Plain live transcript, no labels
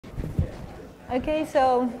Okay,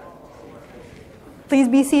 so please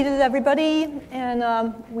be seated, everybody,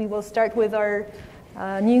 and we will start with our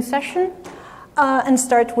new session and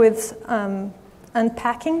start with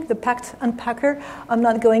unpacking, the packed unpacker. I'm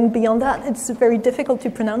not going beyond that. It's very difficult to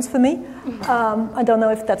pronounce for me. I don't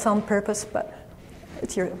know if that's on purpose, but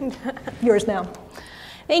it's yours now.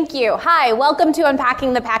 Thank you. Hi, welcome to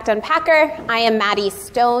Unpacking the Packed Unpacker. I am Maddie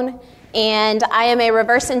Stone, and I am a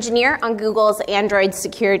reverse engineer on Google's Android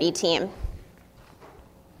security team.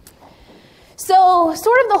 So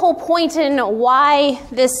sort of the whole point in why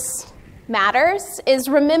this matters is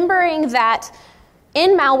remembering that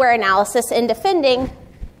in malware analysis and defending,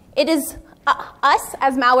 it is us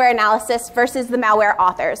as malware analysis versus the malware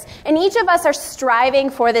authors. And each of us are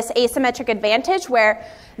striving for this asymmetric advantage where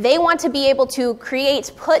they want to be able to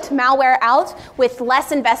put malware out with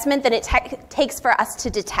less investment than it takes for us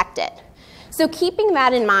to detect it. So keeping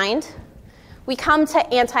that in mind, we come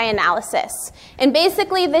to anti-analysis. And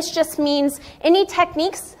basically this just means any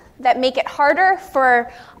techniques that make it harder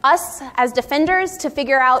for us as defenders to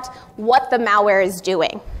figure out what the malware is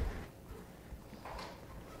doing.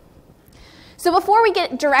 So before we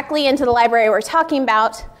get directly into the library we're talking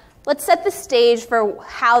about, let's set the stage for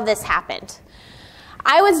how this happened.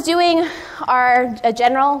 I was doing a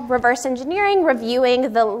general reverse engineering,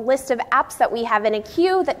 reviewing the list of apps that we have in a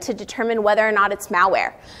queue to determine whether or not it's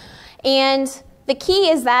malware. And the key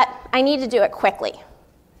is that I need to do it quickly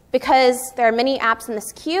because there are many apps in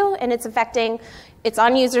this queue and it's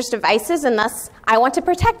on users' devices, and thus I want to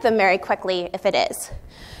protect them very quickly if it is.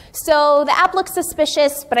 So the app looks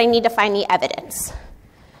suspicious, but I need to find the evidence.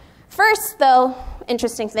 First, though,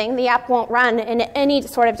 interesting thing, the app won't run in any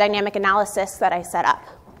sort of dynamic analysis that I set up.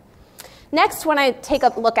 Next, when I take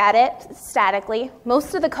a look at it statically,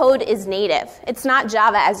 most of the code is native. It's not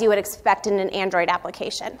Java as you would expect in an Android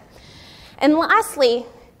application. And lastly,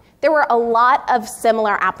 there were a lot of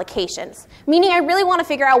similar applications, meaning I really want to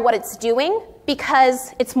figure out what it's doing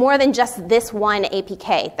because it's more than just this one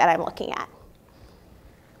APK that I'm looking at.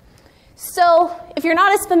 So if you're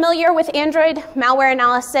not as familiar with Android malware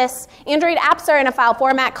analysis, Android apps are in a file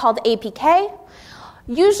format called APK.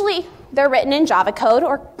 Usually they're written in Java code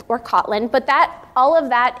or Kotlin, but all of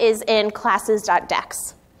that is in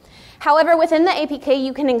classes.dex. However, within the APK,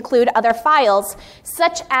 you can include other files,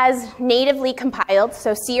 such as natively compiled,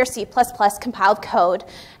 so C or C++ compiled code,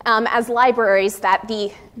 as libraries that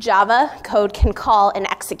the Java code can call and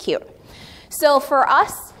execute. So for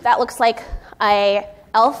us, that looks like a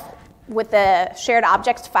ELF with the shared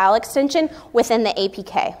objects file extension within the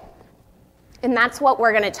APK. And that's what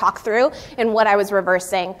we're going to talk through and what I was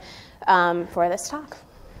reversing for this talk.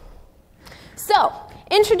 So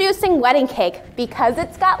introducing wedding cake because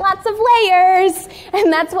it's got lots of layers.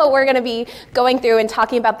 And that's what we're going to be going through and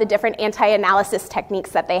talking about the different anti-analysis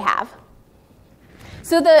techniques that they have.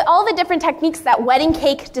 So all the different techniques that Wedding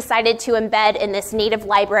Cake decided to embed in this native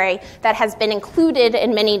library that has been included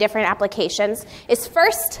in many different applications is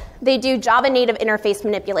first, they do Java native interface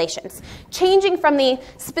manipulations, changing from the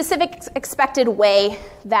specific expected way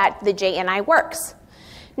that the JNI works.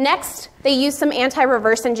 Next, they use some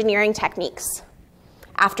anti-reverse engineering techniques.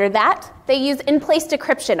 After that, they use in-place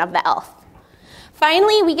decryption of the ELF.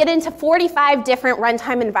 Finally, we get into 45 different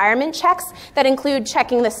runtime environment checks that include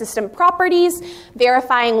checking the system properties,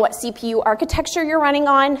 verifying what CPU architecture you're running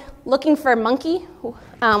on, looking for Monkey,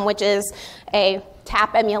 which is a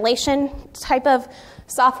TAP emulation type of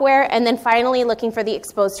software, and then finally looking for the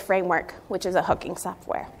exposed framework, which is a hooking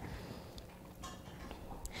software.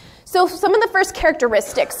 So some of the first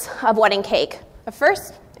characteristics of Wedding Cake.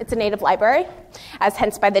 First, it's a native library, as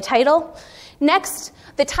hence by the title. Next,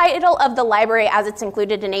 the title of the library as it's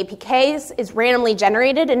included in APKs is randomly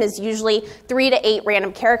generated and is usually 3 to 8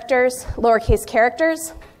 random characters, lowercase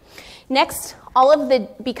characters. Next,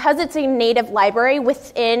 because it's a native library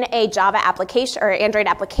within a Java application or Android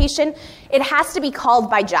application, it has to be called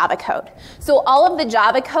by Java code. So all of the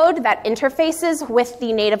Java code that interfaces with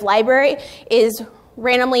the native library is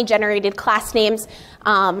randomly generated class names.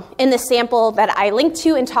 In the sample that I linked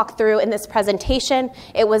to and talked through in this presentation,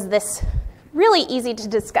 it was this really easy to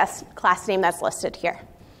discuss class name that's listed here.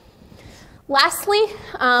 Lastly,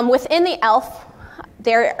 within the ELF,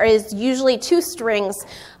 there is usually 2 strings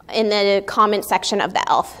in the comment section of the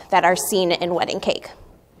ELF that are seen in Wedding Cake.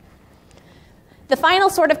 The final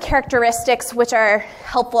sort of characteristics which are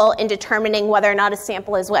helpful in determining whether or not a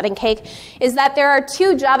sample is Wedding Cake is that there are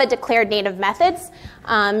 2 Java declared native methods,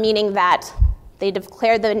 meaning that they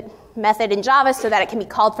declare the method in Java so that it can be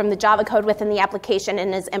called from the Java code within the application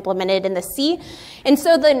and is implemented in the C. And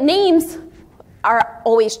so the names are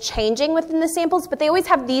always changing within the samples, but they always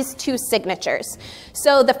have these two signatures.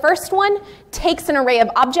 So the first one takes an array of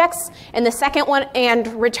objects, and the second one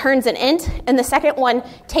returns an int, and the second one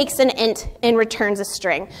takes an int and returns a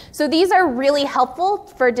string. So these are really helpful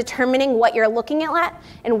for determining what you're looking at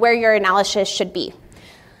and where your analysis should be.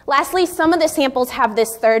 Lastly, some of the samples have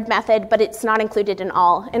this third method, but it's not included in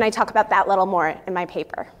all, and I talk about that a little more in my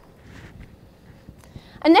paper.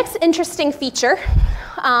 A next interesting feature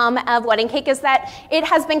of wedding cake is that it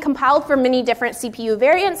has been compiled for many different CPU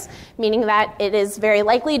variants, meaning that it is very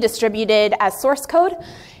likely distributed as source code.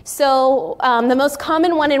 So the most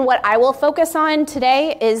common one and what I will focus on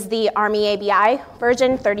today is the Army ABI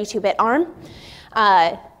version, 32-bit ARM.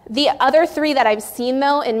 The other three that I've seen,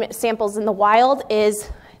 though, in samples in the wild is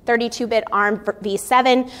 32-bit ARM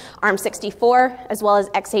v7, ARM64, as well as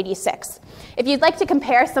x86. If you'd like to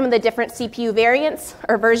compare some of the different CPU variants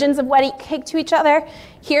or versions of wedding cake to each other,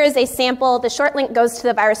 here is a sample. The short link goes to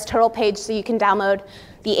the VirusTotal page, so you can download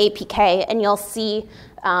the APK, and you'll see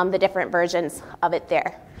the different versions of it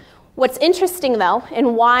there. What's interesting, though,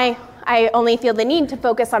 and why I only feel the need to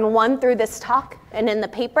focus on one through this talk and in the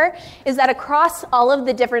paper, is that across all of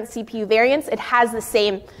the different CPU variants, it has the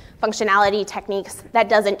same functionality techniques. That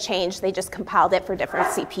doesn't change. They just compiled it for different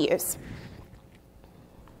CPUs.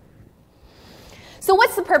 So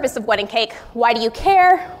what's the purpose of wedding cake? Why do you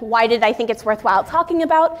care? Why did I think it's worthwhile talking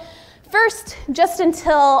about? First, just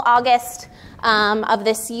until August of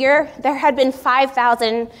this year, there had been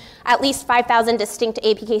at least 5,000 distinct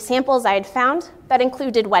APK samples I had found that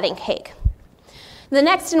included wedding cake. The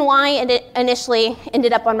next and why it initially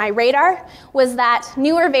ended up on my radar was that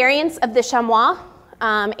newer variants of the Chamois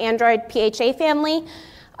Android PHA family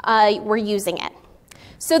were using it.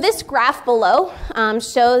 So this graph below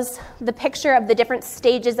shows the picture of the different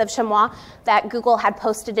stages of Chamois that Google had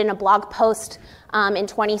posted in a blog post in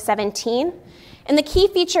 2017. And the key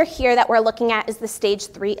feature here that we're looking at is the stage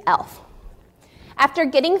 3 ELF. After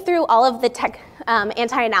getting through all of the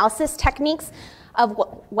anti-analysis techniques of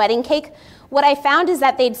wedding cake, what I found is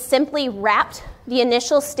that they'd simply wrapped the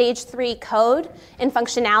initial stage 3 code and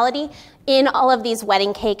functionality in all of these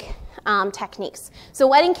wedding cake techniques. So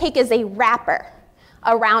wedding cake is a wrapper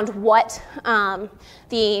around what the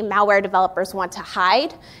malware developers want to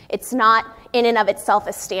hide. It's not in and of itself a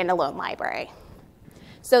standalone library.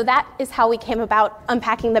 So that is how we came about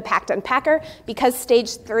unpacking the packed unpacker, because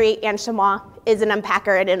stage 3 and Chamois is an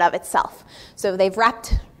unpacker in and of itself. So they've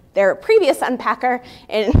wrapped their previous unpacker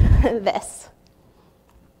in this.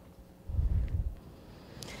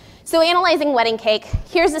 So analyzing wedding cake,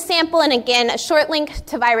 here's a sample, and again, a short link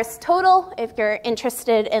to VirusTotal if you're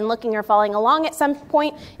interested in looking or following along at some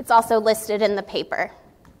point. It's also listed in the paper.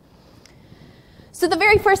 So the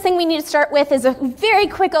very first thing we need to start with is a very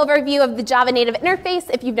quick overview of the Java native interface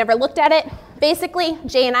if you've never looked at it. Basically,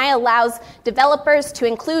 JNI allows developers to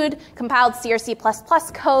include compiled C or C++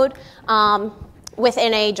 code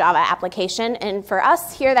within a Java application. And for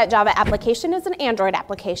us here, that Java application is an Android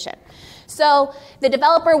application. So the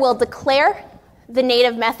developer will declare the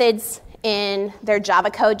native methods in their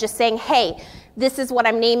Java code, just saying, hey, this is what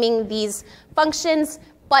I'm naming these functions,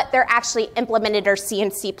 but they're actually implemented or C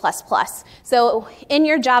and C++. So in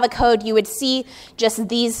your Java code, you would see just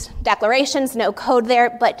these declarations, no code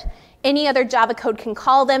there, but any other Java code can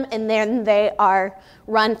call them, and then they are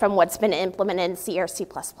run from what's been implemented in C or C++.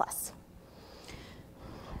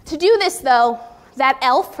 To do this, though, that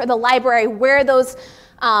ELF, or the library where those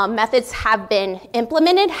methods have been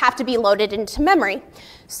implemented, have to be loaded into memory.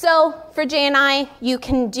 So for JNI, you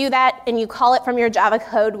can do that, and you call it from your Java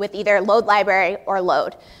code with either load library or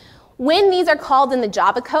load. When these are called in the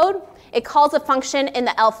Java code, it calls a function in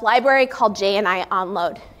the ELF library called JNI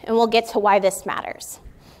onload, and we'll get to why this matters.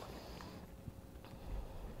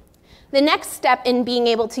 The next step in being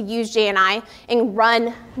able to use JNI and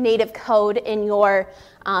run native code in your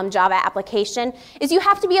Java application is you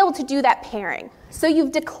have to be able to do that pairing. So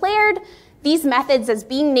you've declared these methods as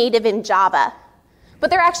being native in Java, but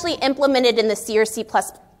they're actually implemented in the C or C++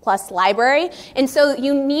 library. And so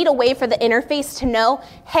you need a way for the interface to know,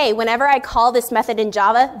 hey, whenever I call this method in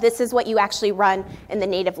Java, this is what you actually run in the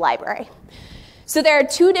native library. So there are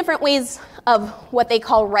two different ways of what they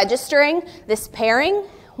call registering this pairing.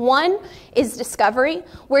 One is discovery,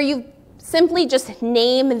 where you simply just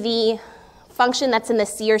name the function that's in the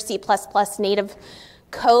C or C++ native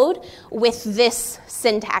code with this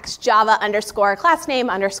syntax, Java underscore class name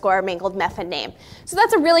underscore mangled method name. So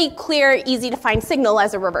that's a really clear, easy to find signal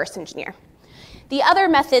as a reverse engineer. The other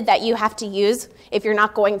method that you have to use if you're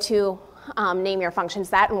not going to name your functions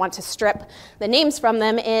that and want to strip the names from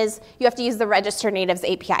them is you have to use the register natives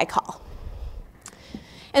API call.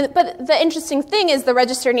 But the interesting thing is the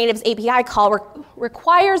register natives API call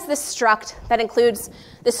requires this struct that includes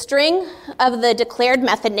the string of the declared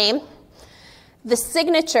method name, the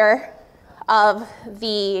signature of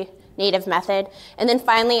the native method, and then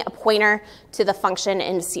finally a pointer to the function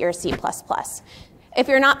in C or C++. If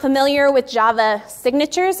you're not familiar with Java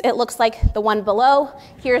signatures, it looks like the one below.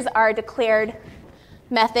 Here's our declared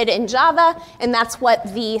method in Java, and that's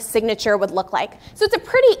what the signature would look like. So it's a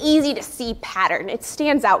pretty easy to see pattern. It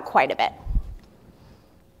stands out quite a bit.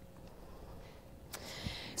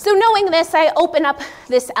 So knowing this, I open up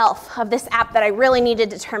this ELF of this app that I really need to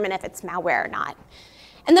determine if it's malware or not.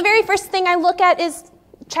 And the very first thing I look at is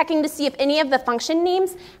checking to see if any of the function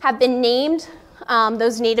names have been named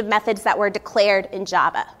those native methods that were declared in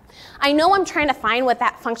Java. I know I'm trying to find what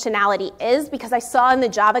that functionality is because I saw in the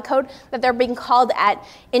Java code that they're being called at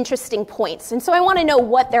interesting points. And so I want to know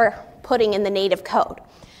what they're putting in the native code.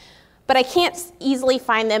 But I can't easily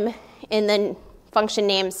find them in the function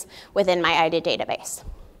names within my IDA database.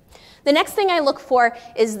 The next thing I look for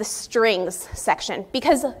is the strings section,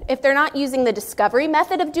 because if they're not using the discovery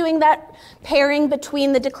method of doing that pairing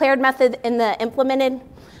between the declared method and the implemented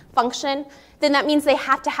function, then that means they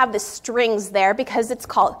have to have the strings there because it's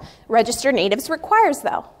called register natives requires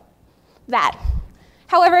that.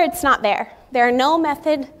 However, it's not there. There are no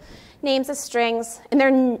method names as strings, and there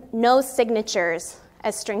are no signatures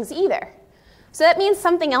as strings either. So that means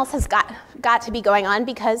something else has got to be going on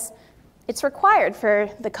because it's required for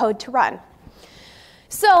the code to run.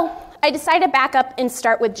 So I decided to back up and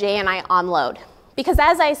start with JNI onload, because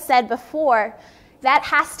as I said before, that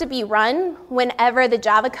has to be run whenever the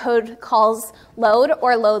Java code calls load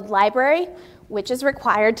or load library, which is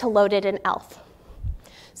required to load it in ELF.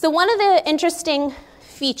 So one of the interesting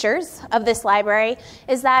features of this library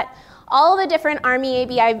is that all the different Army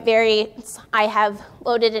ABI variants I have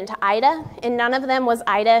loaded into IDA, and none of them was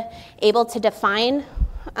IDA able to define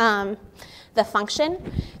the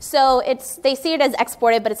function. So they see it as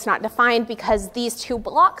exported, but it's not defined because these two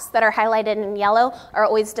blocks that are highlighted in yellow are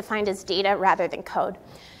always defined as data rather than code.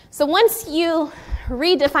 So once you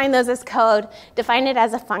redefine those as code, define it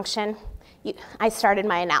as a function, I started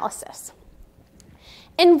my analysis.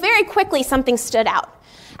 And very quickly, something stood out.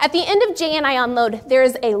 At the end of JNI onload, there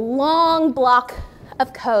is a long block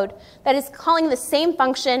of code that is calling the same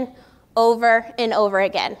function over and over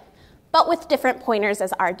again, but with different pointers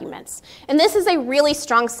as arguments. And this is a really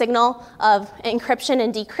strong signal of encryption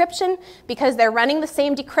and decryption because they're running the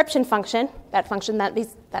same decryption function, that function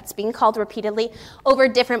that's being called repeatedly, over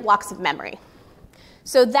different blocks of memory.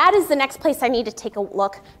 So that is the next place I need to take a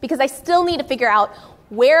look because I still need to figure out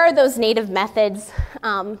where are those native methods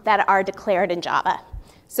that are declared in Java.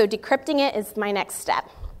 So decrypting it is my next step.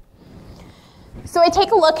 So I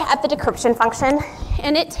take a look at the decryption function,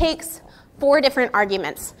 and it takes 4 different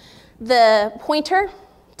arguments. The pointer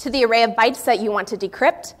to the array of bytes that you want to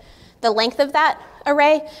decrypt, the length of that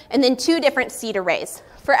array, and then 2 different seed arrays.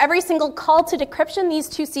 For every single call to decryption, these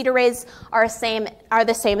 2 seed arrays are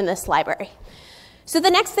the same in this library. So the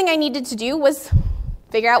next thing I needed to do was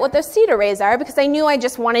figure out what those seed arrays are because I knew I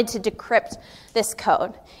just wanted to decrypt this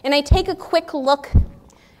code. And I take a quick look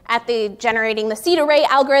at the generating the seed array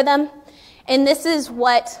algorithm, and this is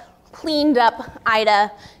what cleaned up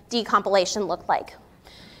IDA decompilation looked like.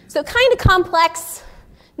 So kind of complex,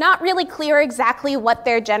 not really clear exactly what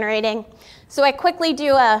they're generating. So I quickly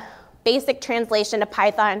do a basic translation to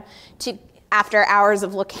Python after hours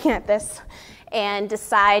of looking at this and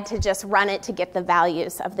decide to just run it to get the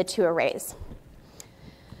values of the 2 arrays.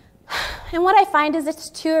 And what I find is it's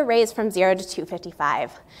 2 arrays from 0 to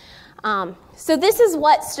 255. So this is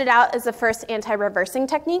what stood out as the first anti-reversing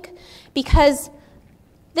technique because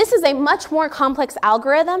this is a much more complex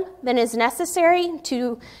algorithm than is necessary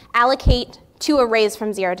to allocate 2 arrays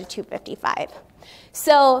from 0 to 255.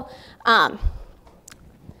 So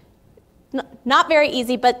not very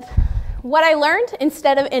easy, but what I learned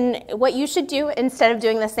what you should do instead of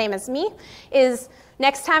doing the same as me is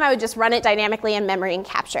next time I would just run it dynamically in memory and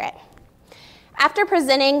capture it. After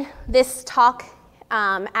presenting this talk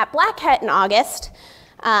at Black Hat in August,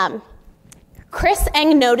 Chris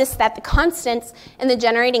Eng noticed that the constants in the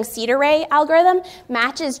generating seed array algorithm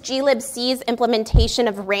matches glibc's implementation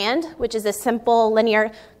of RAND, which is a simple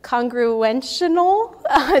linear congruential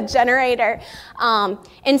generator.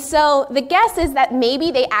 And so the guess is that maybe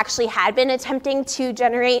they actually had been attempting to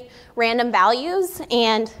generate random values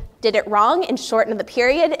and did it wrong and shortened the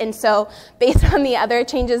period. And so based on the other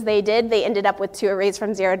changes they did, they ended up with 2 arrays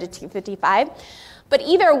from 0 to 255. But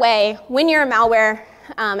either way, when you're a malware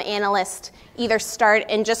analyst, either start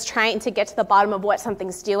and just trying to get to the bottom of what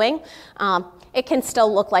something's doing, it can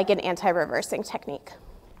still look like an anti-reversing technique.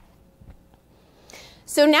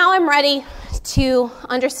 So now I'm ready to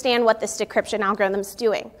understand what this decryption algorithm is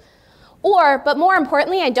doing. But more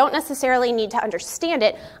importantly, I don't necessarily need to understand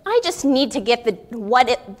it. I just need to get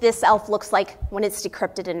this ELF looks like when it's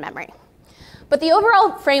decrypted in memory. But the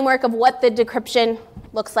overall framework of what the decryption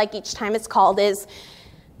looks like each time it's called is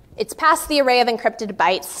it's passed the array of encrypted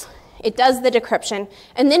bytes, it does the decryption,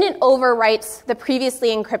 and then it overwrites the previously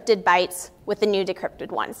encrypted bytes with the new decrypted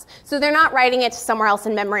ones. So they're not writing it to somewhere else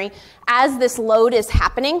in memory. As this load is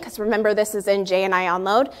happening, because remember this is in JNI on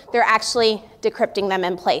load, they're actually decrypting them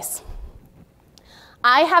in place.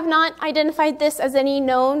 I have not identified this as any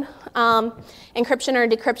known encryption or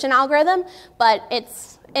decryption algorithm, but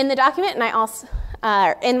it's in the document and I also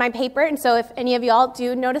in my paper, and so if any of y'all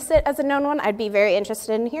do notice it as a known one, I'd be very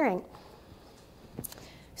interested in hearing.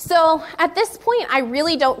 So at this point, I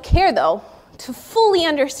really don't care, though, to fully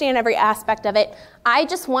understand every aspect of it. I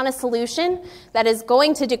just want a solution that is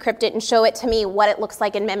going to decrypt it and show it to me what it looks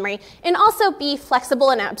like in memory, and also be flexible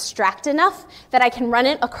and abstract enough that I can run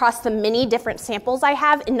it across the many different samples I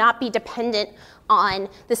have and not be dependent on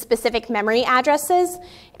the specific memory addresses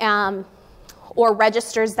or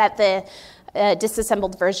registers that the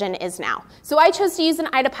disassembled version is now. So I chose to use an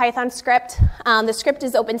IDA-Python script. The script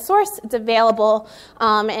is open source. It's available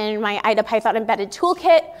in my IDA-Python embedded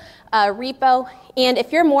toolkit repo. And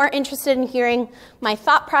if you're more interested in hearing my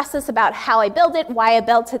thought process about how I built it, why I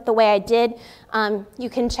built it the way I did, you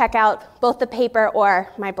can check out both the paper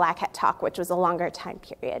or my Black Hat talk, which was a longer time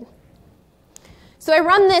period. So I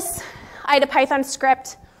run this IDA-Python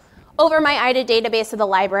script over my IDA database of the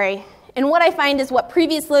library. And what I find is what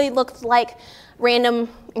previously looked like random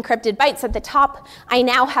encrypted bytes at the top, I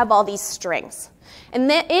now have all these strings.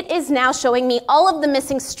 And it is now showing me all of the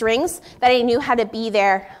missing strings that I knew had to be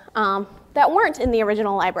there that weren't in the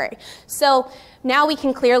original library. So now we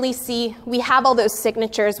can clearly see we have all those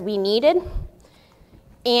signatures we needed.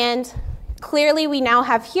 And clearly we now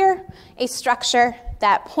have here a structure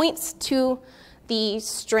that points to the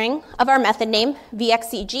string of our method name,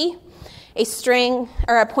 vxeg, a string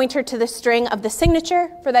or a pointer to the string of the signature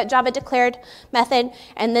for that Java declared method,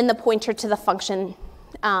 and then the pointer to the function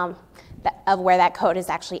of where that code is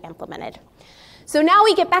actually implemented. So now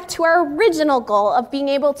we get back to our original goal of being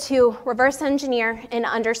able to reverse engineer and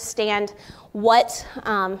understand what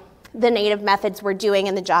the native methods were doing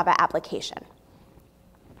in the Java application.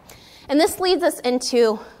 And this leads us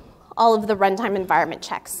into all of the runtime environment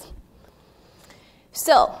checks.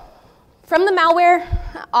 So from the malware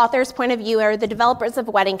author's point of view, or the developers of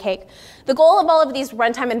Wedding Cake, the goal of all of these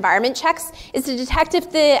runtime environment checks is to detect if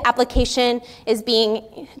the application is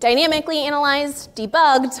being dynamically analyzed,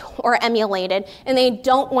 debugged, or emulated, and they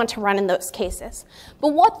don't want to run in those cases.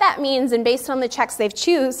 But what that means, and based on the checks they've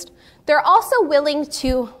chosen, they're also willing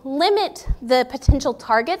to limit the potential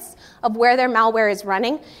targets of where their malware is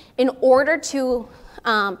running in order to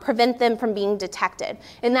prevent them from being detected.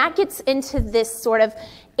 And that gets into this sort of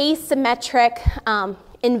asymmetric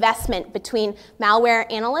investment between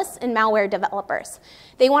malware analysts and malware developers.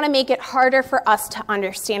 They want to make it harder for us to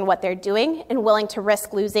understand what they're doing and willing to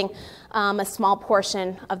risk losing a small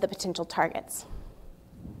portion of the potential targets.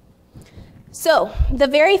 So the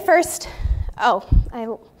very first, I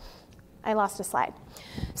lost a slide.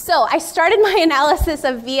 So I started my analysis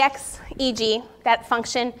of vxeg, that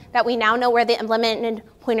function that we now know where the implemented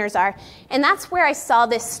pointers are. And that's where I saw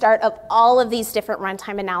this start of all of these different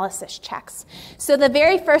runtime analysis checks. So the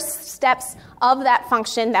very first steps of that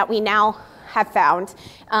function that we now have found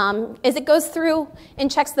is it goes through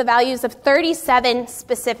and checks the values of 37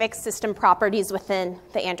 specific system properties within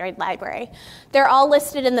the Android library. They're all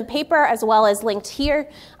listed in the paper as well as linked here.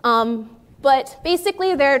 But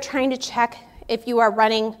basically, they're trying to check if you are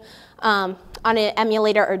running on an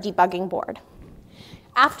emulator or debugging board.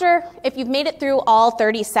 If you've made it through all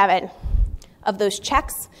 37 of those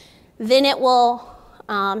checks, then it will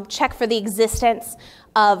check for the existence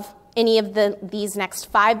of any of these next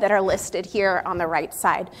 5 that are listed here on the right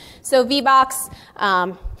side. So VBox,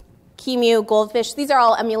 QEMU, Goldfish, these are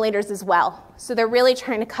all emulators as well. So they're really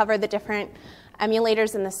trying to cover the different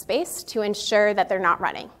emulators in the space to ensure that they're not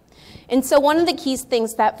running. And so one of the key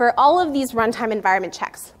things that for all of these runtime environment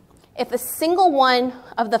checks, if a single one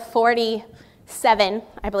of the 47,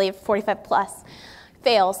 I believe 45 plus,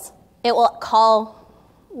 fails, it will call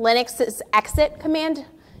Linux's exit command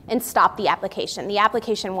and stop the application. The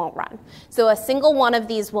application won't run. So a single one of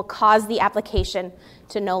these will cause the application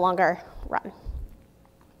to no longer run.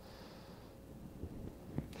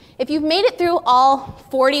 If you've made it through all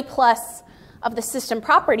 40 plus of the system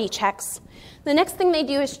property checks, the next thing they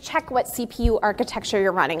do is check what CPU architecture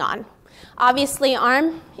you're running on. Obviously,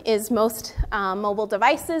 ARM is most mobile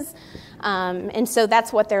devices, and so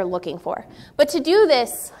that's what they're looking for. But to do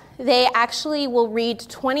this, they actually will read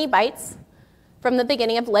 20 bytes from the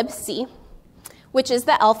beginning of libc, which is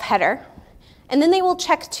the ELF header, and then they will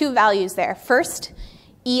check two values there. First,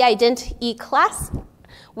 eIdent eClass,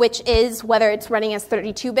 which is whether it's running as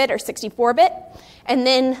 32-bit or 64-bit, and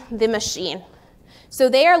then the machine. So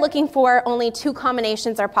they are looking for only two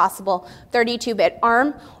combinations are possible, 32-bit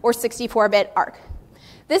ARM or 64-bit ARC.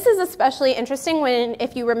 This is especially interesting when,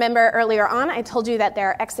 if you remember earlier on, I told you that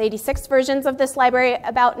there are x86 versions of this library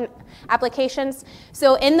about applications.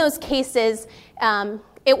 So in those cases,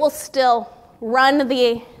 it will still run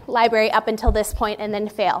the library up until this point and then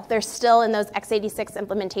fail. They're still in those x86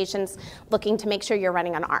 implementations looking to make sure you're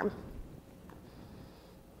running on ARM.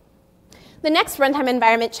 The next runtime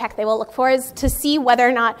environment check they will look for is to see whether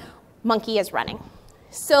or not Monkey is running.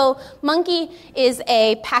 So Monkey is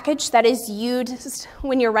a package that is used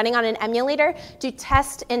when you're running on an emulator to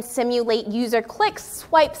test and simulate user clicks,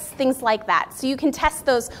 swipes, things like that. So you can test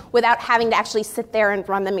those without having to actually sit there and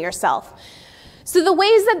run them yourself. So the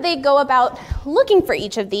ways that they go about looking for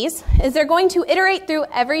each of these is they're going to iterate through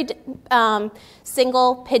every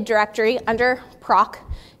single PID directory under proc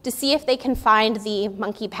to see if they can find the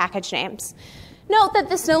Monkey package names. Note that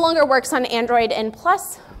this no longer works on Android N+,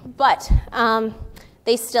 but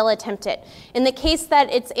they still attempt it. In the case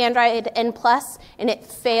that it's Android N+, and it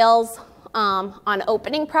fails on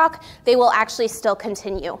opening proc, they will actually still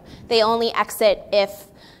continue. They only exit if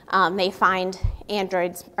they find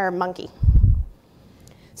Androids or Monkey.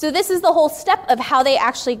 So this is the whole step of how they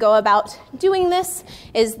actually go about doing this,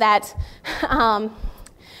 is that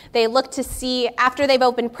they look to see, after they've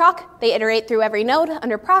opened proc, they iterate through every node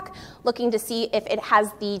under proc, looking to see if it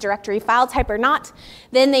has the directory file type or not.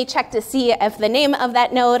 Then they check to see if the name of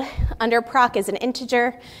that node under proc is an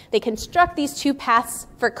integer. They construct these two paths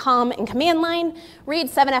for COM and command line, read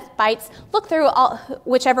 7F bytes, look through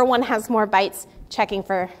whichever one has more bytes, checking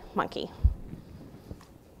for Monkey.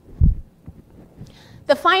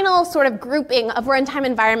 The final sort of grouping of runtime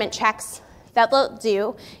environment checks that they'll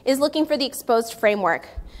do is looking for the exposed framework.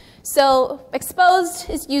 So exposed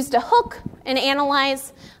is used to hook and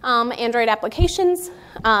analyze Android applications.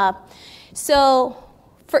 So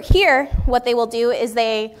for here, what they will do is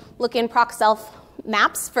they look in proc self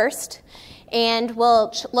maps first, and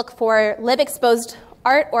will look for libexposed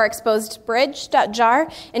art or exposed bridge.jar,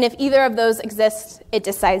 and if either of those exists, it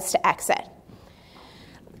decides to exit.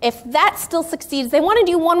 If that still succeeds, they want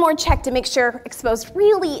to do one more check to make sure exposed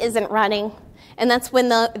really isn't running. And that's when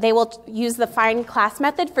they will use the find class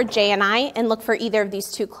method for JNI and look for either of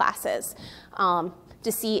these two classes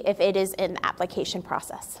to see if it is in the application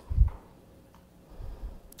process.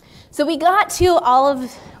 So we got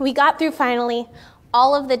through finally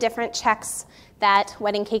all of the different checks that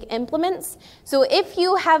Wedding Cake implements. So if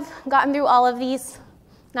you have gotten through all of these,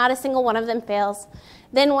 not a single one of them fails.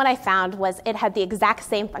 Then what I found was it had the exact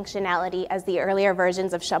same functionality as the earlier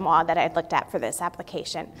versions of Chamois that I had looked at for this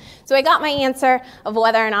application. So I got my answer of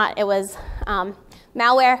whether or not it was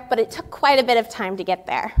malware, but it took quite a bit of time to get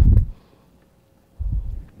there.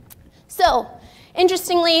 So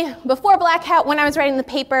interestingly, before Black Hat, when I was writing the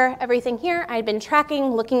paper, everything here, I had been tracking,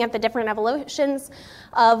 looking at the different evolutions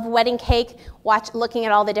of Wedding Cake, looking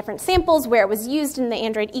at all the different samples, where it was used in the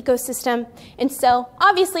Android ecosystem. And so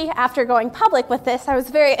obviously, after going public with this, I was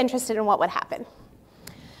very interested in what would happen.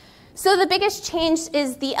 So the biggest change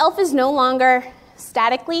is the ELF is no longer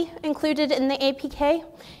statically included in the APK.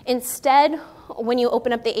 Instead, when you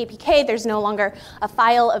open up the APK, there's no longer a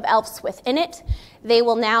file of ELFs within it. They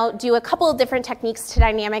will now do a couple of different techniques to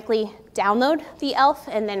dynamically download the ELF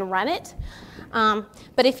and then run it.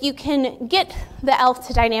 But if you can get the ELF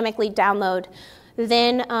to dynamically download,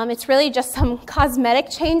 then it's really just some cosmetic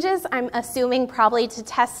changes. I'm assuming probably to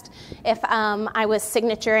test if I was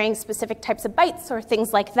signaturing specific types of bytes or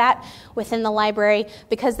things like that within the library,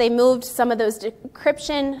 because they moved some of those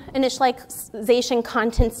decryption initialization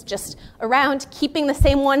contents just around, keeping the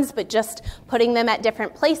same ones, but just putting them at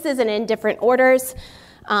different places and in different orders.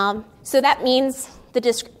 So that means the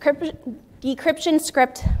decryption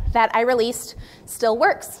script that I released still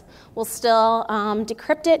works. We'll still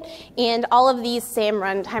decrypt it, and all of these same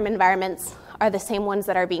runtime environments are the same ones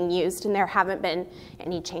that are being used, and there haven't been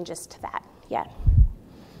any changes to that yet.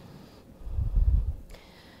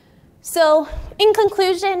 So in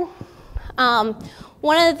conclusion,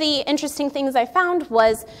 one of the interesting things I found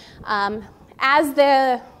was as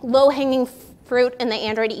the low-hanging fruit in the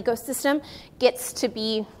Android ecosystem gets to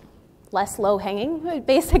be less low-hanging,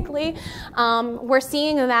 basically, we're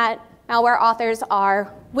seeing that malware authors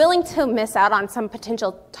are willing to miss out on some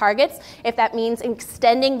potential targets if that means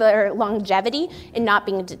extending their longevity and not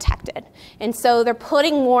being detected. And so they're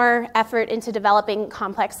putting more effort into developing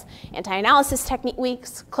complex anti-analysis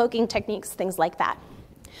techniques, cloaking techniques, things like that.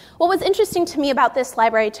 What was interesting to me about this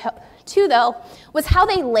library too, though, was how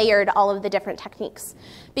they layered all of the different techniques,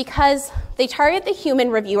 because they target the human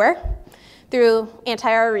reviewer through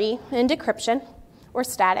anti-RE and decryption, or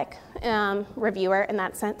static reviewer in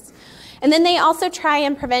that sense. And then they also try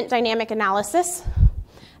and prevent dynamic analysis,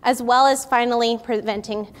 as well as finally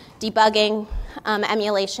preventing debugging,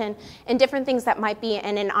 emulation, and different things that might be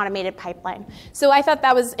in an automated pipeline. So I thought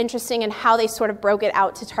that was interesting in how they sort of broke it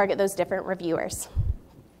out to target those different reviewers.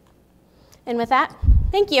 And with that,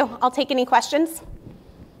 thank you. I'll take any questions.